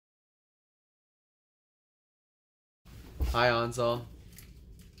Hi, Ansel.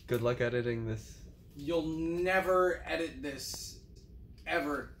 Good luck editing this. You'll never edit this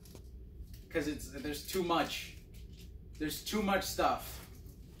ever, because there's too much. There's too much stuff.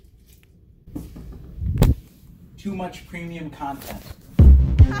 Too much premium content.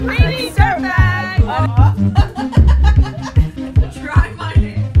 Greetings, dirtbag! Try my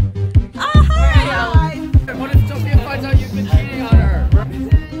name. Oh, hi! What if Sophia finds out you've been cheating on her?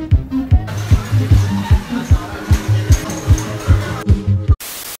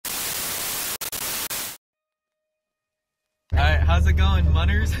 Alright, how's it going,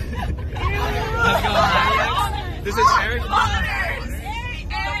 Munners? How's it going, Maniacs? This is Eric.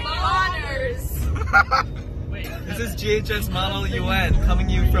 This is GHS Model UN coming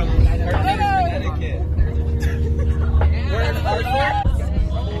you from Connecticut.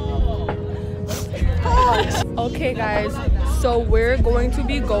 Okay guys, so we're going to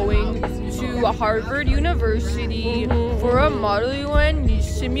be going to Harvard University for a Model UN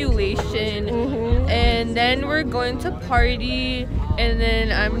simulation, and then we're going to party, and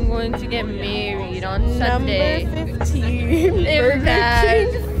then I'm going to get married on Sunday. Number 15.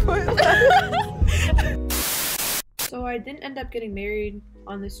 So I didn't end up getting married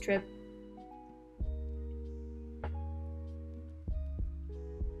on this trip.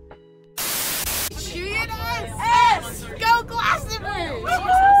 Yes! Go Glastonbury!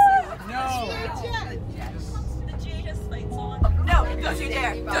 No! No, don't you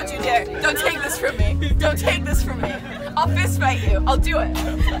dare. Don't you dare. Don't take this from me. Don't take this from me. I'll fist fight you. I'll do it.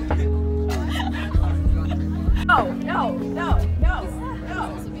 No, no, no, no, no,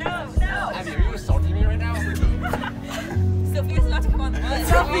 no, no. Abby, are you assaulting me right now? Sophia's about to come on the bus.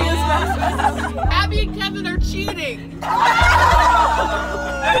 Sophia's about to Abby and Kevin are cheating!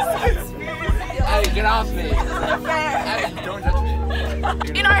 Abby, get off me. This isn't fair. Abby, don't touch me.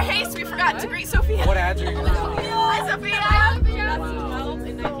 In our haste, we forgot to greet Sophia. What ads are you gonna do? Hi, Sophia.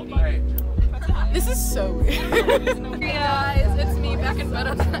 This is so weird. Hey guys, it's me back in bed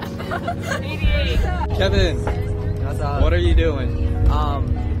on Kevin, what are you doing?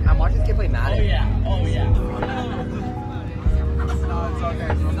 I'm watching this kid play Madden. Oh yeah. Oh yeah. No,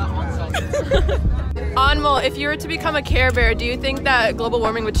 it's okay. Anmol, if you were to become a Care Bear, do you think that global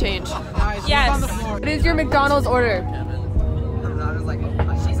warming would change? Yes. What is your McDonald's order?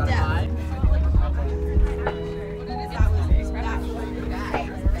 She's dead.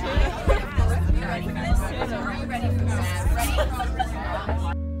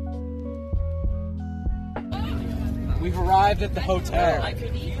 We've arrived at the hotel.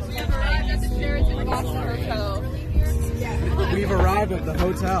 We've arrived at the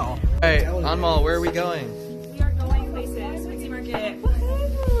hotel. Hey, Anmol, where are we going? We are going places. Quincy Market.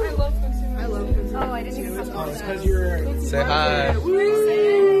 I love Quincy Market. I love Quincy Market. Oh, I didn't even have Oh, it's because you're... Say hi.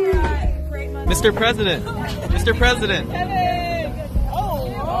 Mr. President! Mr. President!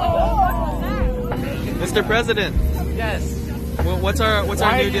 Mr. President! Yes. What's our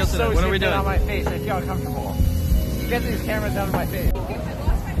new deal today? What are we doing? On my face, I feel uncomfortable. Get these cameras out of my face.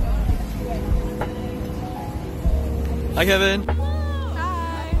 Hi, Kevin.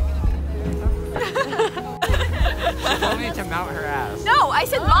 She told me to mount her ass. No, I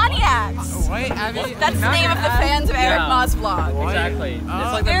said Maniacs. Wait, Abby. That's the name of the fans of Eric Ma's vlog. Exactly. It's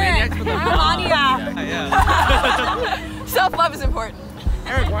like the Eric, maniacs with the Maniac. Yeah. Self-love is important.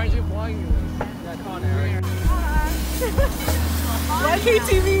 Eric, why aren't you vlogging this? Yeah, come on, Eric.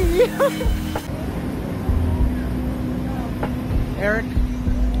 YKTV! Eric, I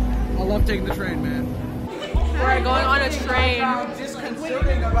love taking the train, man. We're going on a train.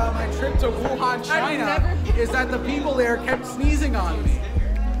 Disconcerting about my trip to Wuhan, China, is that the people there kept sneezing on me.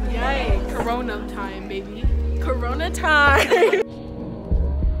 Yay, Corona time, baby. Corona time! If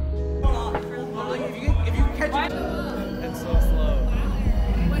you catch it, It's so slow.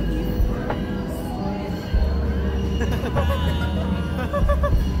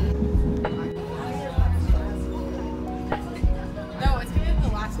 No, it's gonna be the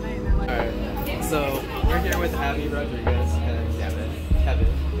last night and they're like... Alright, so we're here with Abby Rodriguez and Kevin.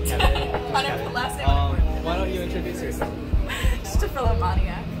 Last name. Why don't you introduce yourself? Just a fellow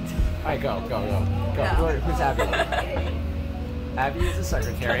Maniac. Alright, go. No. Who's Abby? Abby is the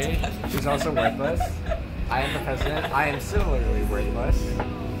secretary. She's also worthless. I am the president. I am similarly worthless.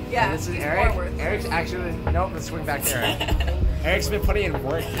 Yeah, And this is he's Eric. more worthless. Eric's actually... Nope, let's swing back to Eric. Eric's been putting in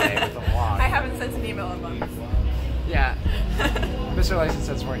work today with the vlog. I haven't sent an email in months. Yeah. Mr. License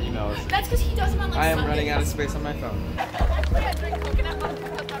sends more emails. That's because he does them on like I am Sundays. running out of space on my phone. Yeah, drink coconut milk.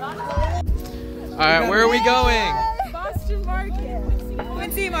 Alright, where are we going? Boston Market.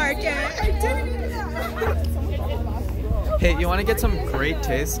 Quincy Market. I didn't even know. Hey, you want to get some great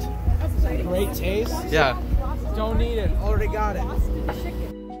taste? great taste. Yeah. Don't need it. Already got it.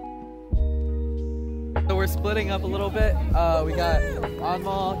 So we're splitting up a little bit. We got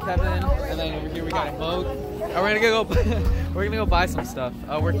Anmal, Kevin, and then over here we got Mo. We're gonna go buy some stuff.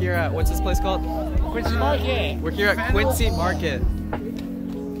 We're here at, what's this place called? Quincy Market. We're here at Quincy Market.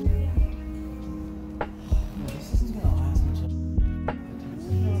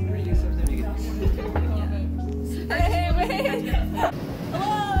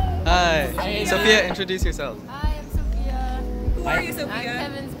 Hi. Sophia, introduce yourself. Hi, I'm Sophia. Who are you, I'm Sophia?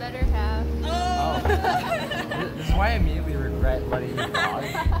 Kevin's better half. This is why I immediately regret letting you vlog.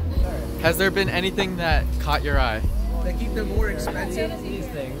 Has there been anything that caught your eye? They keep them more expensive. These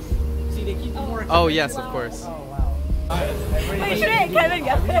things. See, they keep them more expensive. Oh yes, of course. Oh wow. Wait, shouldn't Kevin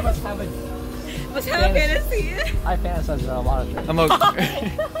get We it? must have a. Must have a fantasy. I fantasize about a lot of things. I'm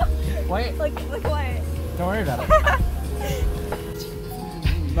okay. Wait, Like what? don't worry about it.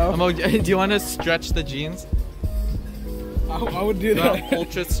 Do you want to stretch the jeans? I would do You want to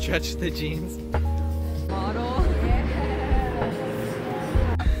ultra stretch the jeans? Model.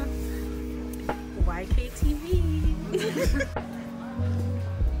 YKTV.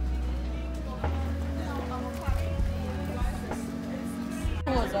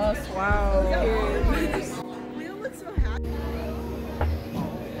 was us. Wow. We all look so happy.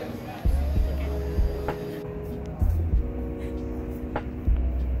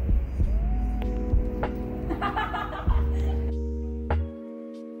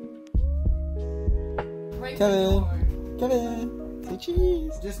 Kevin, say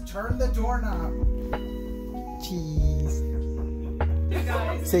cheese. Just turn the doorknob. Cheese.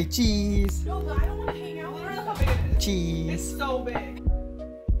 Say cheese. No, but I don't want to hang out. Look how big it is. Cheese. It's so big.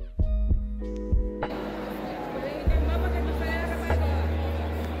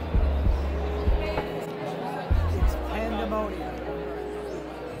 Pandemonium.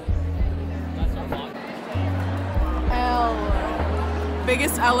 L.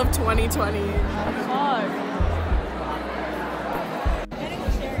 Biggest L of 2020.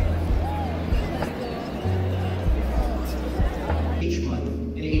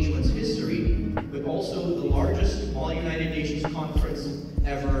 In H1's history, but also the largest all-United Nations conference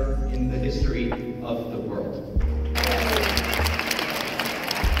ever in the history of the world.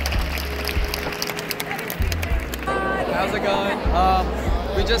 How's it going?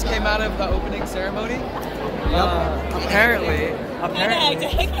 We just came out of the opening ceremony. Apparently,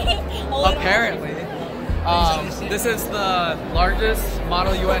 this is the largest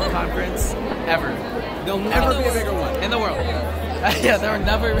Model UN conference ever. There'll never be a bigger one. In the world. Yeah, there'll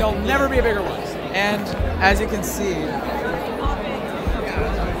never be a bigger one. And as you can see,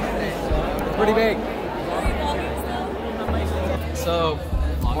 pretty big. So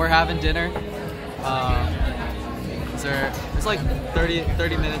we're having dinner. It's like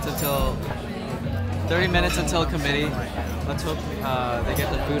 30 minutes until committee. Let's hope they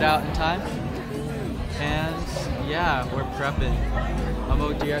get the food out in time. And yeah, we're prepping.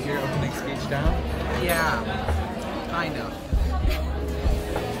 Mo, do you have your opening speech down? Yeah, kind of.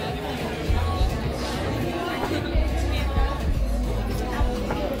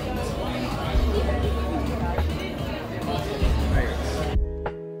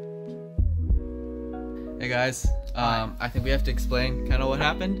 Hey guys, I think we have to explain kind of what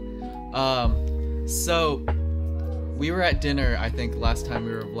happened. So we were at dinner, I think last time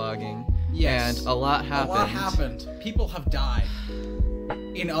we were vlogging. Yes. And a lot happened. A lot happened. People have died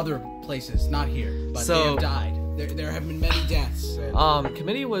in other places, not here, but So- they have died. There have been many deaths. And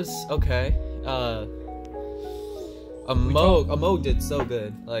Committee was okay. Mo did so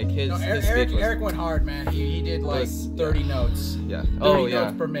good. Like his speech was, Eric went hard, man. He did like 30 notes. yeah. 30 Oh yeah.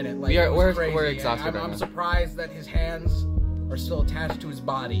 notes per minute. Like, We are- it was we're- crazy. we're And exhausted right I'm now. surprised that his hands are still attached to his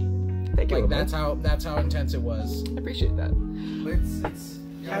body. Thank you. Like Mo. that's how intense it was. I appreciate that. It's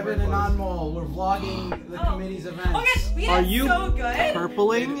Kevin and Anmol. We're vlogging the committee's events. Okay, we Are did you so good.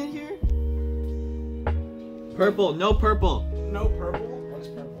 Purpling in here? Purple. No purple. No purple. What is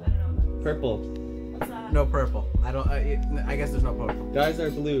purple? Purple. What's that? No purple. I don't. I guess there's no purple. Guys are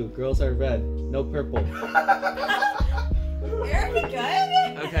blue. Girls are red. No purple. Eric, you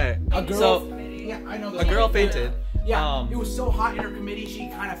good? Okay. A girl. So Yeah, I know. a girl fainted. Yeah, it was so hot in her committee, she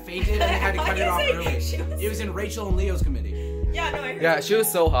kind of fainted and they had to cut it off early. It was in Rachel and Leo's committee. Yeah, no, I heard. Yeah, she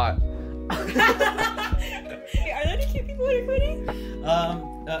was so hot. Wait, are there any cute people in your committee?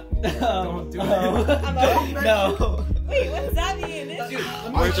 Don't do it. No. Wait, what does that mean?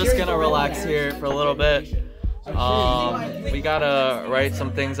 We're just gonna relax here for a little bit. We gotta write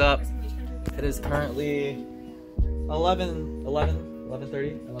some things up. It is currently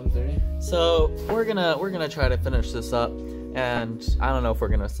 11:30. So we're gonna try to finish this up, and I don't know if we're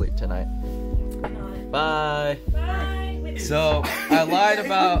gonna sleep tonight. Bye. Bye. So I lied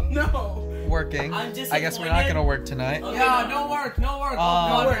about No. working. I'm I guess we're not gonna work tonight. Yeah, no work. No work.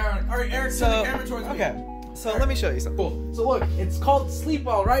 All right, Eric, So turn the camera towards me. okay. So let me show you something. Cool. So look, it's called sleep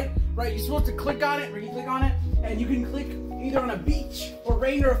well, right? Right. You're supposed to click on it, or you click on it, and you can click either on a beach or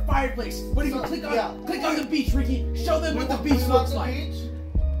rain or a fireplace. But if you click on the beach, Ricky, show them what the beach looks like.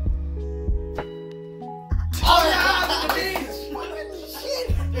 Oh yeah, the beach.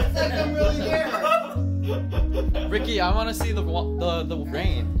 Shit. It's like I'm really there. Ricky, I want to see the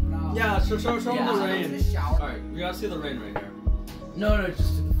rain. Yeah, show them the rain. Alright, we gotta see the rain right here. No,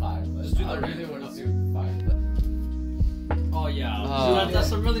 just do the fire. Just do the I rain. really want to see the fire. Oh yeah. Oh. That's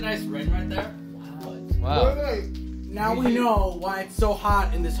some really nice rain right there. Wow. Now we know why it's so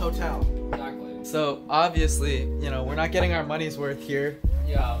hot in this hotel. Exactly. So obviously, you know, we're not getting our money's worth here.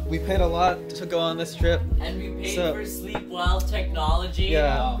 Yeah. We paid a lot to go on this trip. And we paid So- for sleep well technology.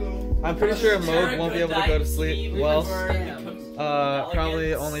 Yeah. I'm pretty sure Moog won't be able to go to sleep well.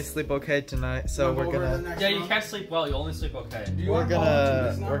 Probably only sleep okay tonight. So we're gonna Yeah, you can't sleep well. You only sleep okay. we're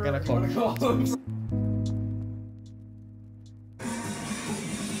gonna call.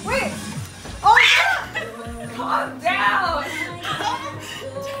 Wait! Oh yeah! Calm down!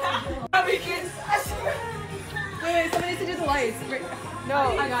 Wait, somebody needs to do the lights. Wait, no,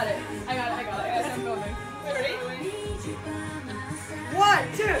 I got it. I'm filming. Ready?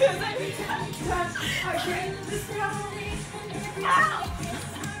 1, 2.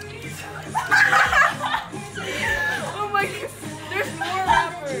 Oh my god, there's more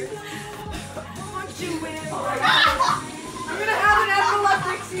rappers. Punch you in. I'm gonna have an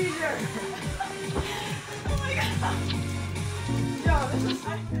epileptic seizure. Oh my god. Yo, this is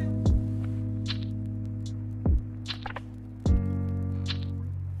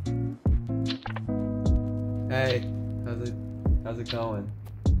Hey, how's it going?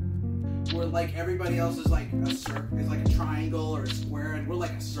 Where like everybody else is like a circle, is like a triangle or a square, and we're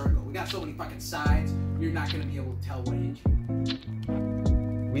like a circle. We got so many fucking sides, you're not gonna be able to tell what inch.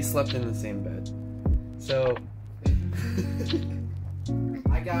 We slept in the same bed. So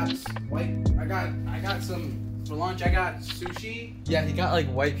I got some for lunch. I got sushi. yeah, he got like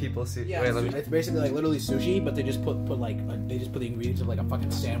white people suit. Yeah, Wait, let me. it's basically like literally sushi, but they just put like they just put the ingredients of like a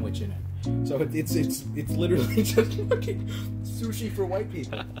fucking sandwich in it. So it's literally just fucking sushi for white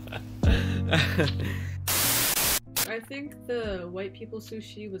people. I think the white people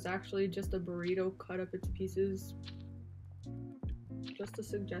sushi was actually just a burrito cut up into pieces. Just a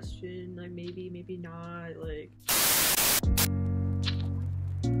suggestion, like maybe not, like.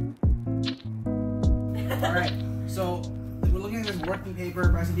 All right, so we're looking at this working paper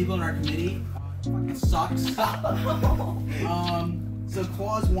by some people in our committee. Fucking sucks. So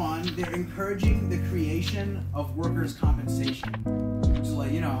clause 1, they're encouraging the creation of workers' compensation. Which is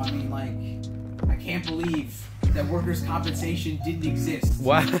like, you know, I mean, like, I can't believe that workers' compensation didn't exist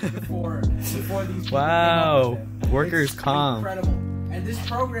Wow. before these people Wow. came up with it. Workers' It's comp. incredible. And this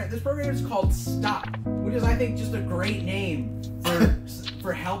program is called STOP, which is, I think, just a great name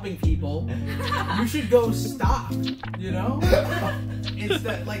for helping people. You should go stop, you know? It's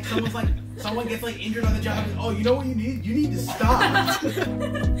that, like, someone gets like injured on the job and, oh, you know what you need? You need to stop.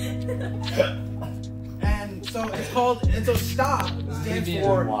 And so STOP stands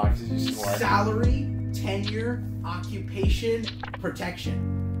for salary, tenure, occupation, protection.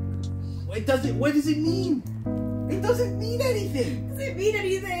 What does it mean? It doesn't mean anything. Does it mean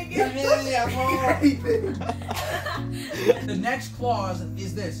anything? The next clause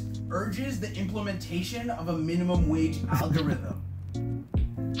is this: urges the implementation of a minimum wage algorithm.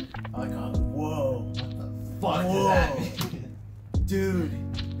 Like, whoa, what the fuck does that mean? Dude,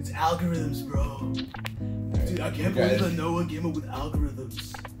 it's algorithms, bro. Dude, I can't believe that Noah came up with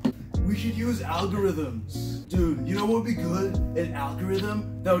algorithms. We should use algorithms. Dude, you know what would be good? An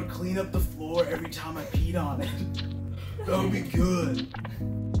algorithm that would clean up the floor every time I peed on it. That would be good.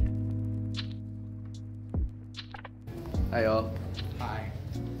 Hi y'all. Hi.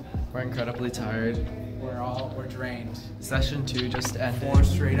 We're incredibly tired. We're drained. Session 2 just ended. 4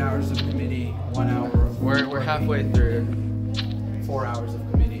 straight hours of committee, 1 hour of We're halfway through. 4 hours of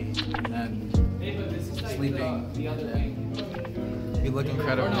committee, and then sleeping. You look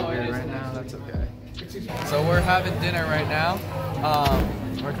incredibly weird right now. That's okay. So we're having dinner right now.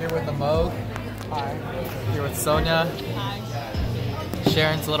 We're here with the Moog. Hi. Here with Sonia.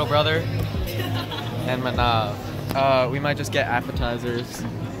 Sharon's little brother. And Manav. We might just get appetizers.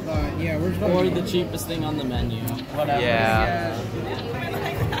 Yeah, Or the cheapest thing on the menu. whatever. Yeah.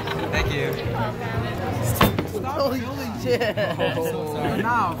 Thank you. Holy shit.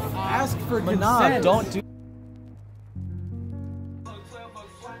 Manav, ask for consent. Don't do.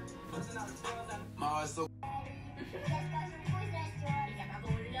 so.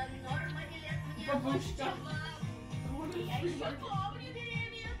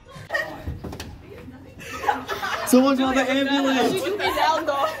 Someone call the ambulance. She do be down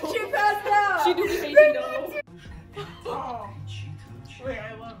though. She passed out. She do be faking though. Oh. Wait,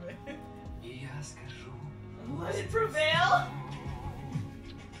 I love it. Let it prevail.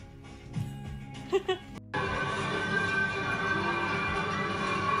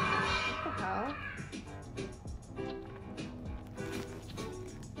 How?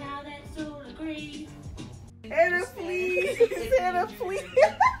 Now that's all agreed. Hannah, please. Hannah, please. You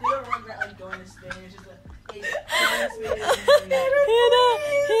don't remember like going to Spain? It's just like, hey, Hannah,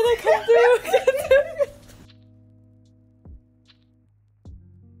 come through.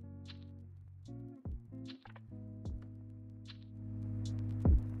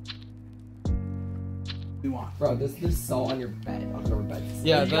 we want. Bro, there's salt on your bed, on your bed.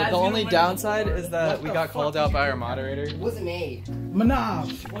 Yeah, the only downside is that we got called out by our moderator. It wasn't me.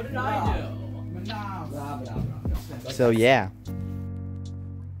 Manav. What did I do? Manav. So yeah.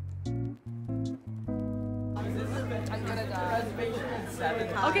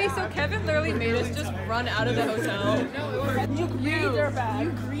 Okay, so Kevin literally made us just run out of the hotel. You greedy dirtbag.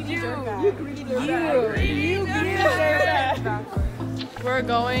 You greedy dirtbag. You greedy dirtbag. You greedy dirtbag. We're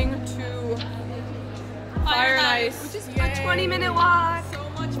going to Fire and Ice. Which is a 20-minute walk. So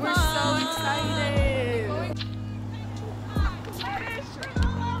much fun. We're so excited.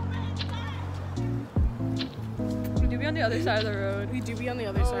 We do be on the other side of the road. We do be on the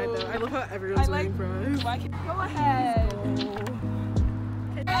other side though. I love how everyone's waiting for us. Go ahead.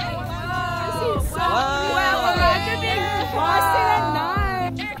 Well, imagine being Boston at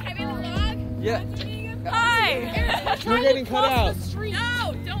 9. Eric, can I be in the vlog? Yeah. Hi. We're getting cut out.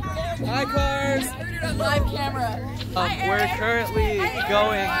 No, don't. Hi, cars. Live camera. We're currently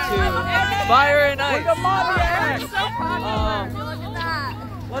going to Fire and Ice. We're so proud of her. Look at that.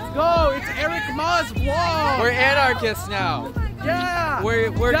 Let's go. It's Eric Ma's vlog. We're anarchists now. Yeah. We're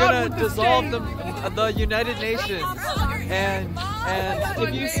Down gonna with the dissolve state. the United Nations. And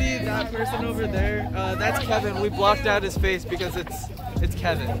if you see that person over there, that's Kevin. We blocked out his face because it's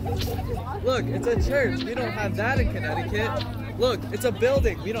Kevin. Look, it's a church. We don't have that in Connecticut. Look, it's a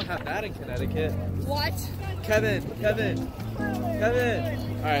building. We don't have that in Connecticut. What? Kevin. All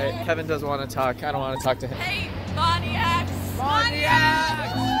right, Kevin doesn't want to talk. I don't want to talk to him. Hey, Maniacs.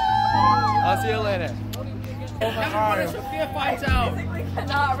 I'll see you later. Oh my God. Sophia finds out.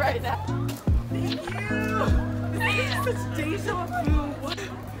 Not right now. It's deja vu.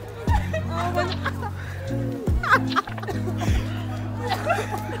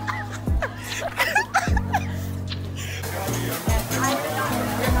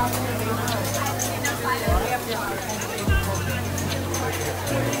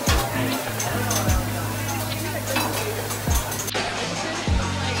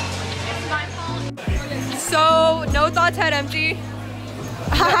 So, no thoughts, head empty.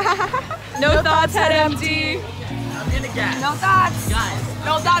 No thoughts, head empty. I'm gonna guess. No thoughts. Guys.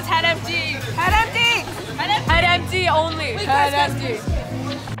 No thoughts, head empty. Head empty. Head empty only. Head empty.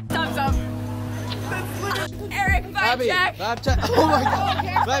 Thumbs up. Eric, vibe Abby, check. vibe check. Oh my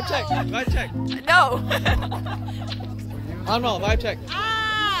God. Vibe check. No. Anmal, vibe check.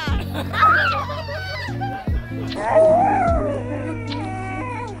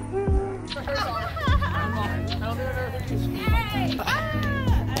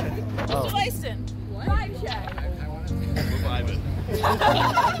 Oh. Jason. Vibe check.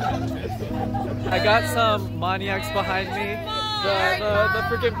 I got some maniacs behind me. The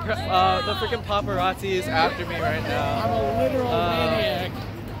freaking paparazzi is after me right now. I'm a literal maniac.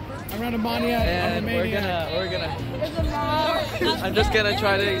 I'm not a maniac. And I'm a maniac. we're gonna. I'm just gonna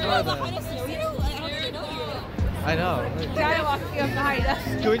try to ignore them. I know. Dad walking up behind us.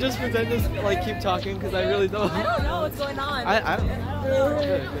 Can we just pretend to like keep talking? Because I really don't. I don't know what's going on. I don't know.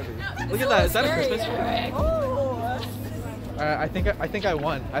 Good. Look at that. Is that a Christmas tree? Alright, I think I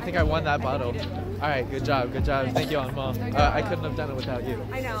won. I think I won that bottle. Alright, good job. Thank you, Anmal. I couldn't have done it without you.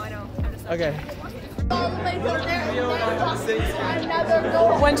 I know. I'm just Okay.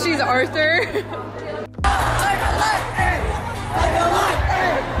 When she's Arthur.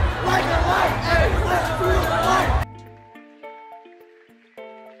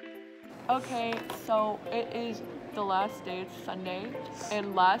 Okay, so it is the last day. It's Sunday,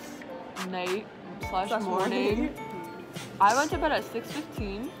 and last night / morning, I went to bed at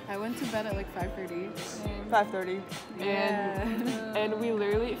 6:15. I went to bed at like 5:30. 5:30. Yeah. And we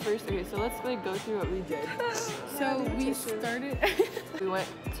literally okay, so let's like go through what we did. So we started. We went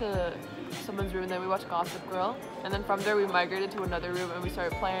to someone's room, and then we watched Gossip Girl, and then from there we migrated to another room and we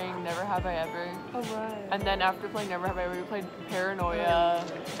started playing Never Have I Ever. Oh, right. And then after playing Never Have I Ever, we played Paranoia,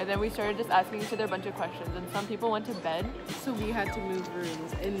 and then we started just asking each other a bunch of questions, and some people went to bed. So we had to move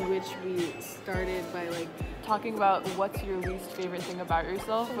rooms, in which we started by like Talking about what's your least favorite thing about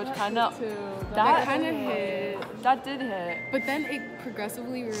yourself, which kind of that kind of hit. That did hit. But then it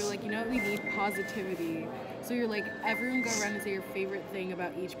progressively, we were like, you know what, we need positivity. So you're like, everyone go around and say your favorite thing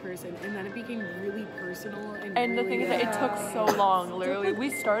about each person, and then it became really personal and the thing is that it took so long. Literally,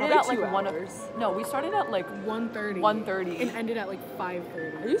 we started at like 1:30. 1:30 and ended at like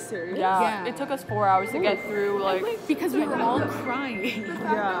 5:30. Are you serious? Yeah. It took us 4 hours to get through like because we were all crying.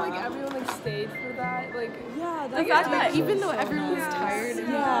 Yeah. Like everyone like stayed for that. Like yeah, the fact that even though everyone was tired,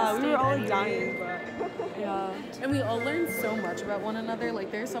 and we were all anyway, dying. But yeah. And we all learned so much about one another.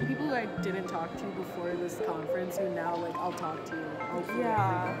 Like there's some people who I didn't talk to before this conference who now like I'll talk to. Hopefully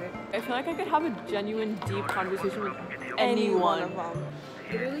every day. I feel like I could have a genuine, deep conversation with any one of them.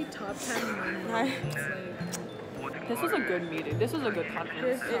 Literally top 10 moments. This was a good meeting. This was a good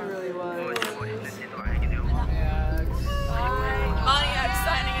conference. It really was. Moniac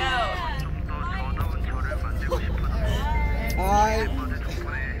signing out.